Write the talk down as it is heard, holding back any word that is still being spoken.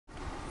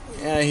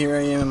Yeah, here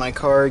I am in my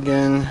car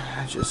again.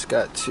 I just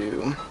got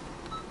to...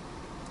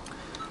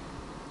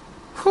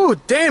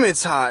 Whew, damn,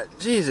 it's hot.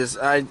 Jesus,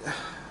 I'm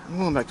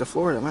going back to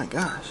Florida, my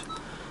gosh.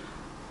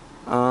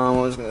 What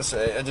was I gonna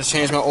say? I just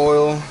changed my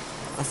oil.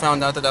 I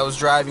found out that I was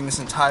driving this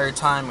entire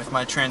time with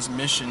my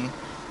transmission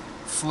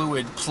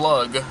fluid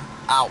plug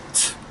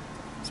out.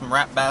 Some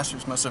rat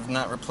bastards must have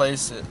not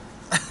replaced it.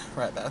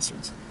 Rat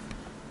bastards.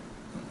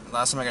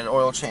 Last time I got an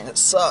oil change, it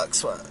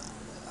sucks.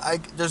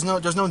 There's no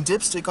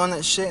dipstick on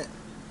that shit.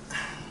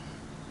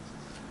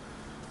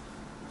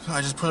 So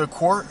I just put a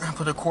quart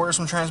of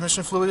some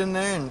transmission fluid in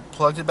there and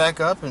plugged it back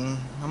up, and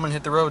I'm gonna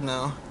hit the road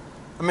now.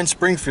 I'm in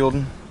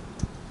Springfield,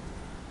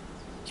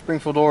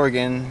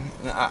 Oregon.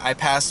 I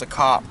passed a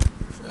cop.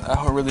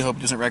 I really hope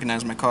he doesn't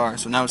recognize my car.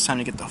 So now it's time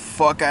to get the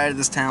fuck out of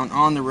this town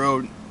on the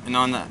road and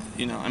on the,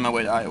 on my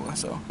way to Iowa.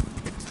 So, all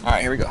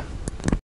right, here we go.